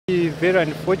very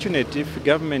unfortunate if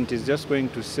government is just going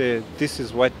to say this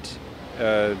is what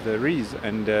there is,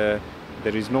 and there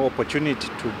is no opportunity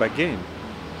to bargain.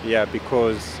 Yeah,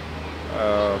 because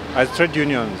as trade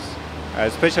unions,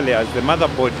 especially as the mother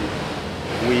body,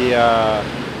 we are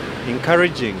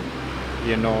encouraging,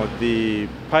 the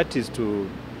parties to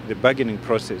the bargaining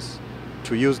process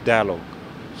to use dialogue.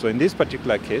 So in this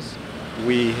particular case,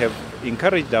 we have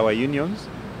encouraged our unions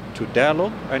to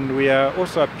dialogue, and we are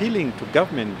also appealing to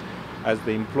government as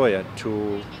the employer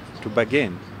to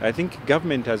bargain. I think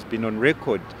government has been on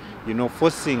record,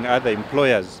 forcing other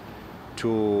employers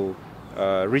to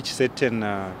reach certain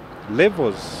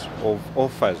levels of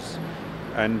offers.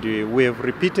 And we have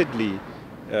repeatedly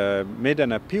made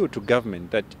an appeal to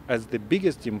government that as the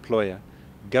biggest employer,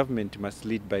 government must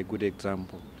lead by good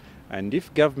example. And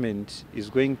if government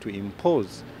is going to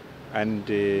impose and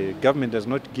government does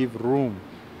not give room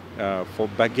for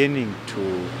bargaining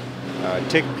to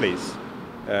take place,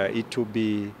 it will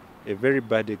be a very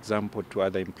bad example to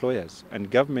other employers, and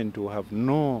government will have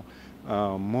no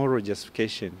moral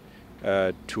justification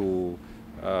to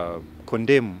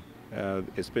condemn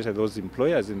especially those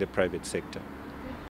employers in the private sector.